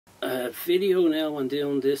Video now I'm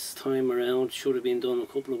doing this time around should have been done a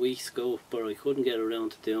couple of weeks ago, but I couldn't get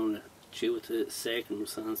around to doing it due to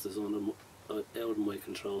circumstances out of my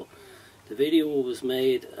control. The video was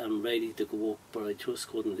made and ready to go up, but I just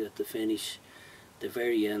couldn't get to finish the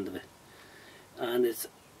very end of it. And it's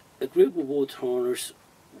a group of wood turners,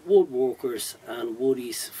 woodworkers and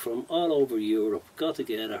woodies from all over Europe got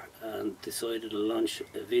together and decided to launch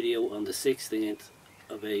a video on the 16th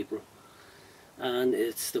of April. And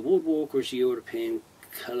it's the Woodworkers European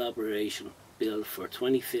Collaboration Build for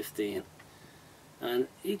 2015. And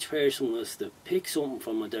each person was to pick something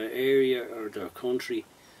from their area or their country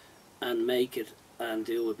and make it and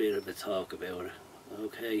do a bit of a talk about it.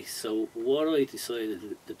 Okay, so what I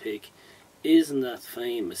decided to pick isn't that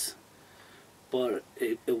famous, but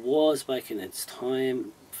it was back in its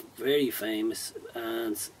time very famous,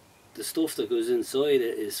 and the stuff that goes inside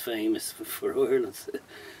it is famous for Ireland.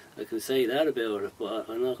 I can say that about it, but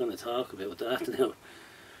I'm not going to talk about that now.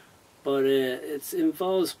 But it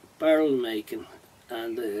involves barrel making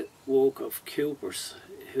and the work of coopers,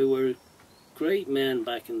 who were great men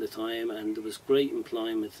back in the time, and there was great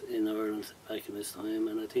employment in Ireland back in this time.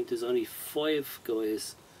 And I think there's only 5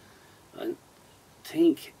 guys, I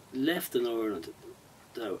think, left in Ireland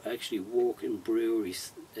that actually work in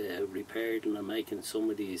breweries, repairing and making some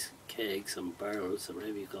of these kegs and barrels, or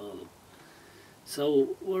whatever you call them.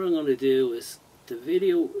 So what I'm going to do is, the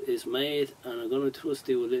video is made and I'm going to just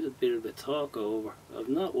do a little bit of a talk over of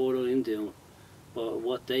not what I'm doing, but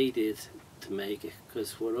what they did to make it.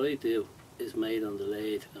 Because what I do is made on the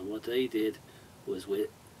lathe, and what they did was with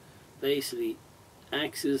basically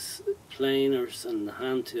axes, planers and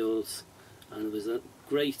hand tools, and there was a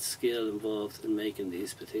great skill involved in making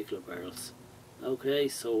these particular barrels. Okay,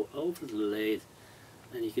 so over to the lathe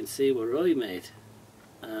and you can see what I made,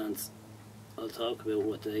 and I'll talk about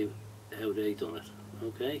how they done it.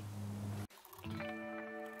 Okay.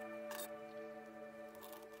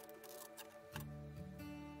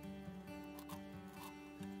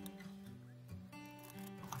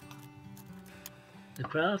 The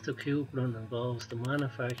craft of coopering involves the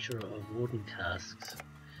manufacture of wooden casks.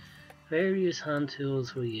 Various hand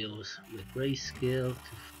tools were used with great skill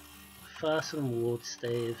to fasten wood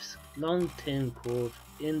staves, long thin curved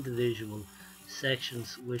individual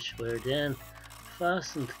sections which were then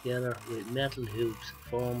fastened together with metal hoops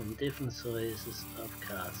forming different sizes of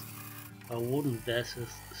casks or wooden vessels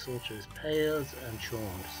such as pails and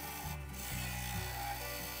churns.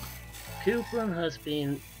 Coopering has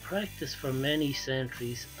been practiced for many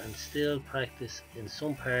centuries and still practiced in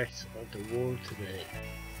some parts of the world today.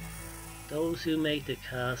 Those who make the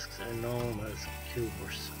casks are known as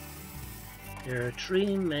coopers. There are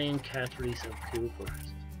 3 main categories of coopers,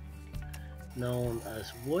 known as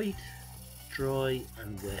white, dry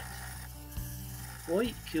and wet.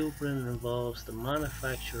 White coopering involves the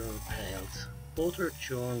manufacture of pails, butter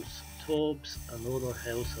churns, tubs and other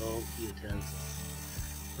household utensils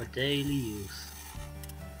for daily use.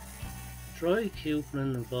 Dry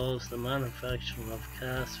coopering involves the manufacturing of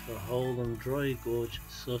casks for holding dry goods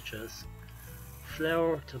such as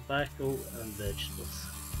flour, tobacco and vegetables.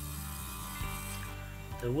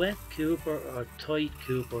 The wet cooper or tight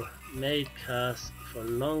cooper made casks for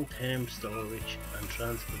long-term storage and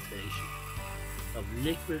transportation of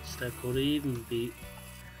liquids that could even be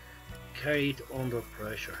carried under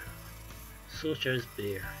pressure, such as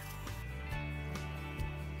beer.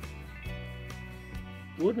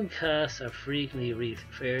 Wooden casks are frequently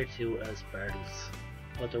referred to as barrels,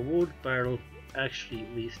 but the word barrel actually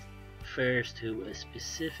refers to a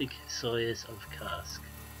specific size of cask.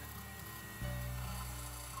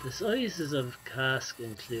 The sizes of cask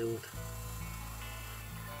include: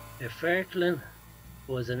 a Ferkelin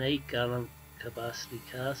was an 8-gallon capacity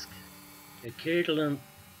cask, a Kirtland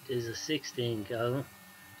is a 16-gallon,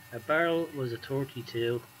 a barrel was a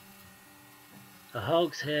 32, a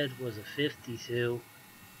hogshead was a 52,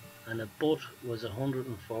 and a butt was a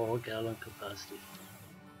 104-gallon capacity.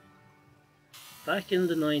 Back in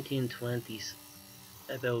the 1920s,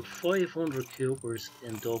 about 500 coopers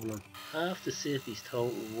in Dublin, half the city's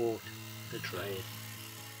total worked the trade.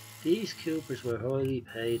 These coopers were highly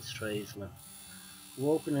paid tradesmen,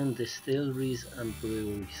 working in distilleries and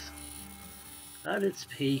breweries. At its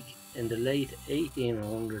peak in the late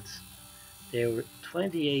 1800s, there were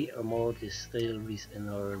 28 or more distilleries in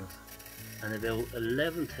Ireland, and about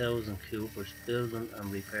 11,000 coopers building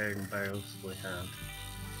and repairing barrels by hand.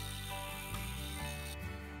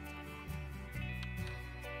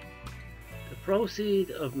 The process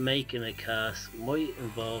of making a cask might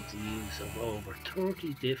involve the use of over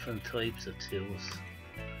 30 different types of tools,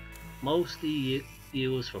 mostly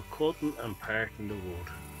used for cutting and parting the wood.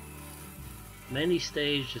 Many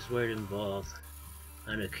stages were involved,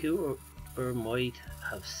 and a Cooper might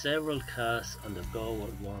have several casts on the go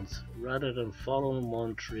at once, rather than following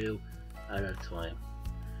one through at a time.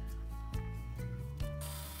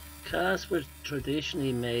 Casts were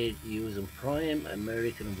traditionally made using prime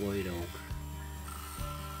American white oak.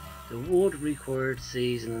 The wood required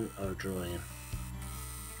seasoning or drying.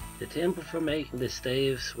 The timber for making the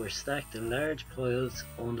staves were stacked in large piles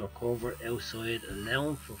under cover outside,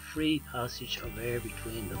 allowing for free passage of air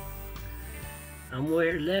between them, and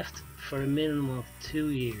were left for a minimum of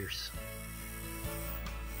 2 years.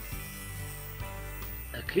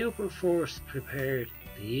 A Cooper first prepared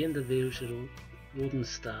the individual wooden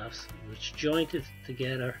staves, which jointed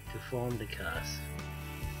together to form the cast.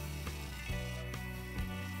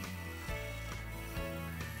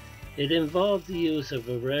 It involved the use of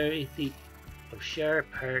a variety of sharp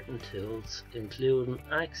parting tools, including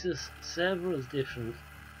axes, several different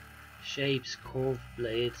shapes, curved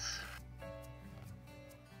blades.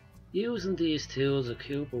 Using these tools, a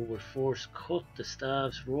Cooper would first cut the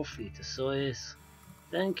staves roughly to size,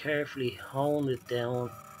 then carefully hone it down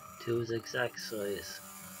to its exact size,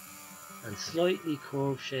 and slightly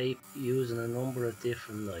curved shape using a number of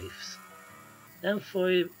different knives. Then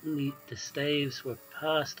finally the staves were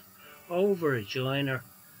passed over a joiner,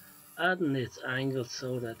 adding its angles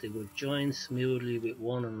so that they would join smoothly with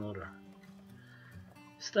one another.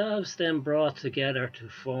 Staves then brought together to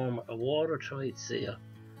form a watertight seal.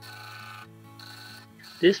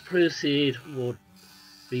 This procedure would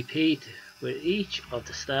repeat with each of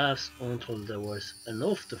the staves until there was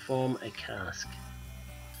enough to form a cask.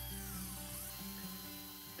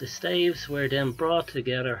 The staves were then brought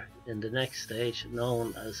together in the next stage,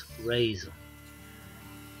 known as raising.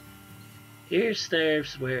 Here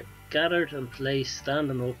staves were gathered and placed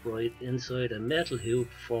standing upright inside a metal hoop,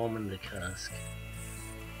 forming the cask.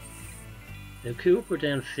 The Cooper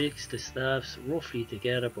then fixed the staves roughly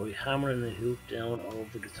together by hammering the hoop down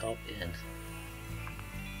over the top end.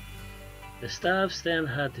 The staves then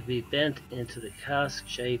had to be bent into the cask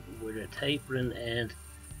shape with a tapering end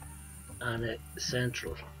and a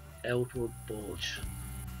central outward bulge.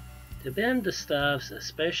 To bend the staves, a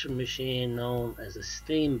special machine known as a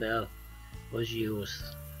steam bell was used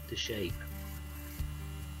to shape.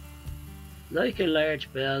 Like a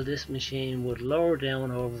large bell, this machine would lower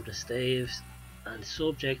down over the staves and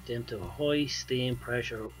subject them to a high steam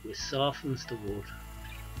pressure which softens the wood.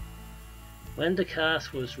 When the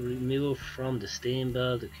cast was removed from the steam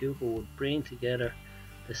bell, the Cooper would bring together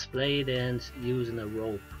the splayed ends using a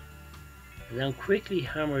rope, and then quickly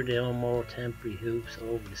hammer down more temporary hoops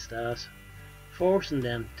over the staves, forcing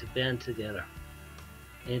them to bend together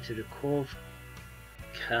into the curved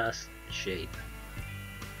cast shape.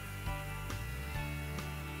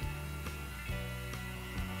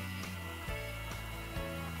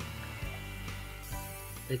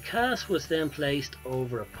 The cast was then placed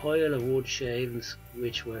over a pile of wood shavings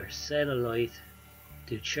which were set alight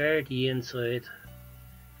to char the inside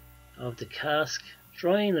of the cask,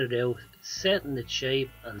 drying it out, setting its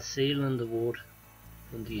shape and sealing the wood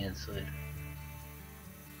from the inside.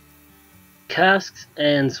 Cask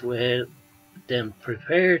ends were then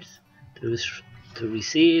prepared to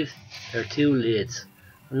receive their two lids,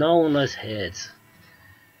 known as heads.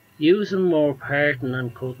 Using more parting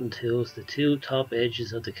and cutting tools, the two top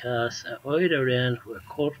edges of the cast at either end were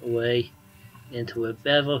cut away into a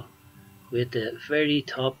bevel, with the very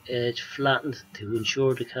top edge flattened to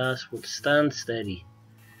ensure the cast would stand steady.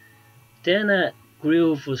 Then a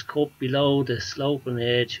groove was cut below the sloping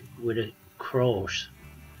edge with a croche,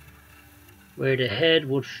 where the head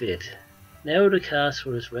would fit. Now the cast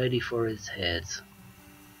was ready for its heads.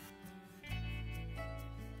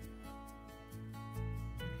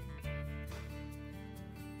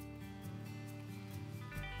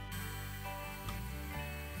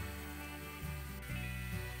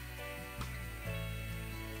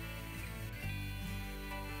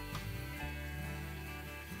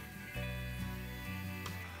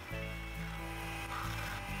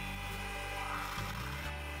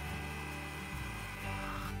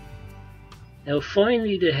 Now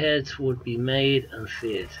finally the heads would be made and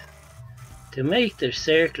fitted. To make their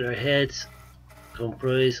circular heads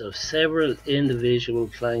comprise of several individual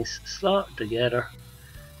planks slotted together,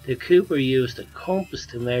 the Cooper used a compass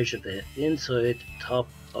to measure the inside top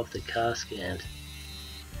of the cask end.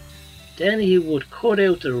 Then he would cut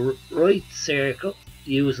out the right circle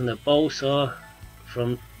using a bow saw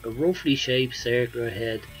from a roughly shaped circular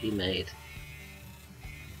head he made.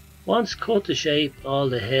 Once cut to shape, all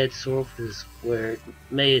the head surfaces were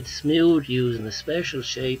made smooth using a special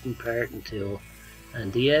shaping parting tool,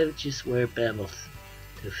 and the edges were beveled.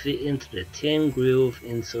 to fit into the thin groove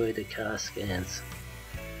inside the cask ends.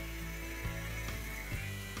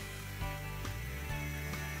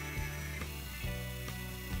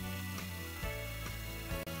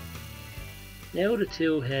 Now the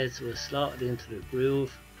two heads were slotted into the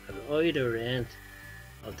groove at either end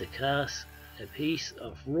of the cask, a piece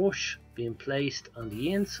of rush being placed on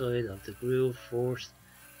the inside of the groove first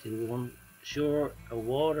to ensure a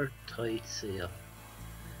watertight seal.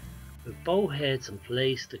 With both heads in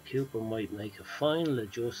place, the cooper might make a final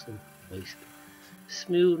adjustment by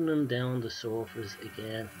smoothing down the surface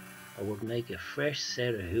again, or would make a fresh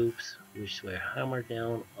set of hoops which were hammered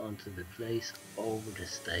down onto the place over the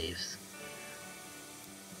staves.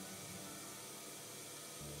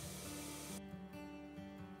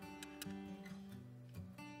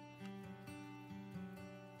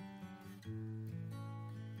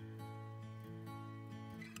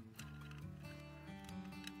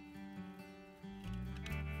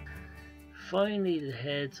 Finally, the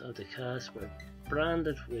heads of the cask were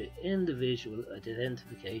branded with individual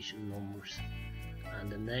identification numbers,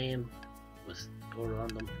 and the name was put on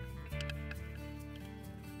them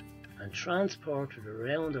and transported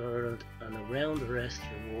around Ireland and around the rest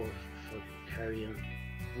of the world for carrying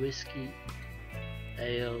whiskey,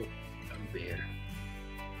 ale and beer.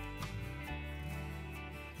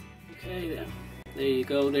 Okay then, there you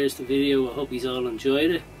go, there's the video. I hope you all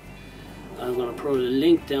enjoyed it. I'm going to put a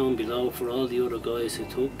link down below for all the other guys who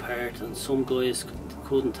took part, and some guys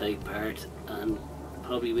couldn't take part and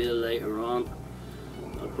probably will later on.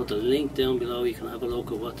 I'll put the link down below, you can have a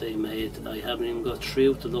look at what they made. I haven't even got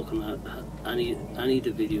through to looking at any of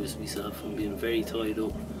the videos myself. I'm being very tied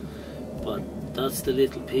up, but that's the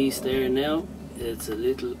little piece there now. It's a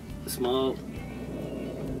little small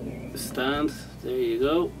stand, there you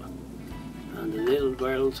go, and the little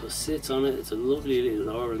barrel just sits on it. It's a lovely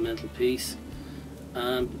little ornamental piece,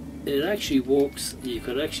 and it actually works. You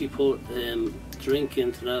could actually put drink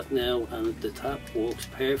into that now, and the tap works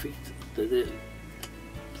perfect. The little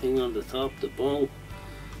thing on the top, the bung,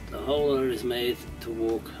 the whole lot is made to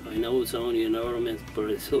work. I know it's only an ornament, but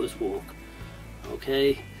it does work.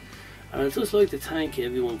 Okay, and I'd just like to thank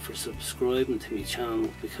everyone for subscribing to my channel,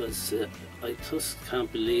 because I just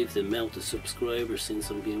can't believe the amount of subscribers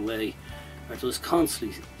since I've been away. I just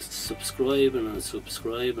constantly subscribing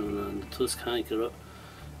and just can't get up.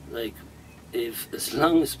 Like, if as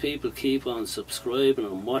long as people keep on subscribing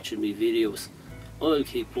and watching me videos, I'll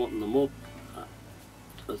keep putting them up.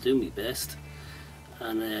 I'll do my best,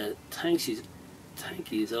 and thank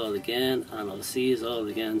you all again, and I'll see you all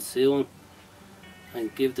again soon,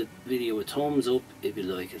 and give the video a thumbs up if you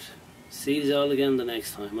like it. See you all again the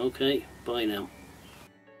next time. Okay, bye now.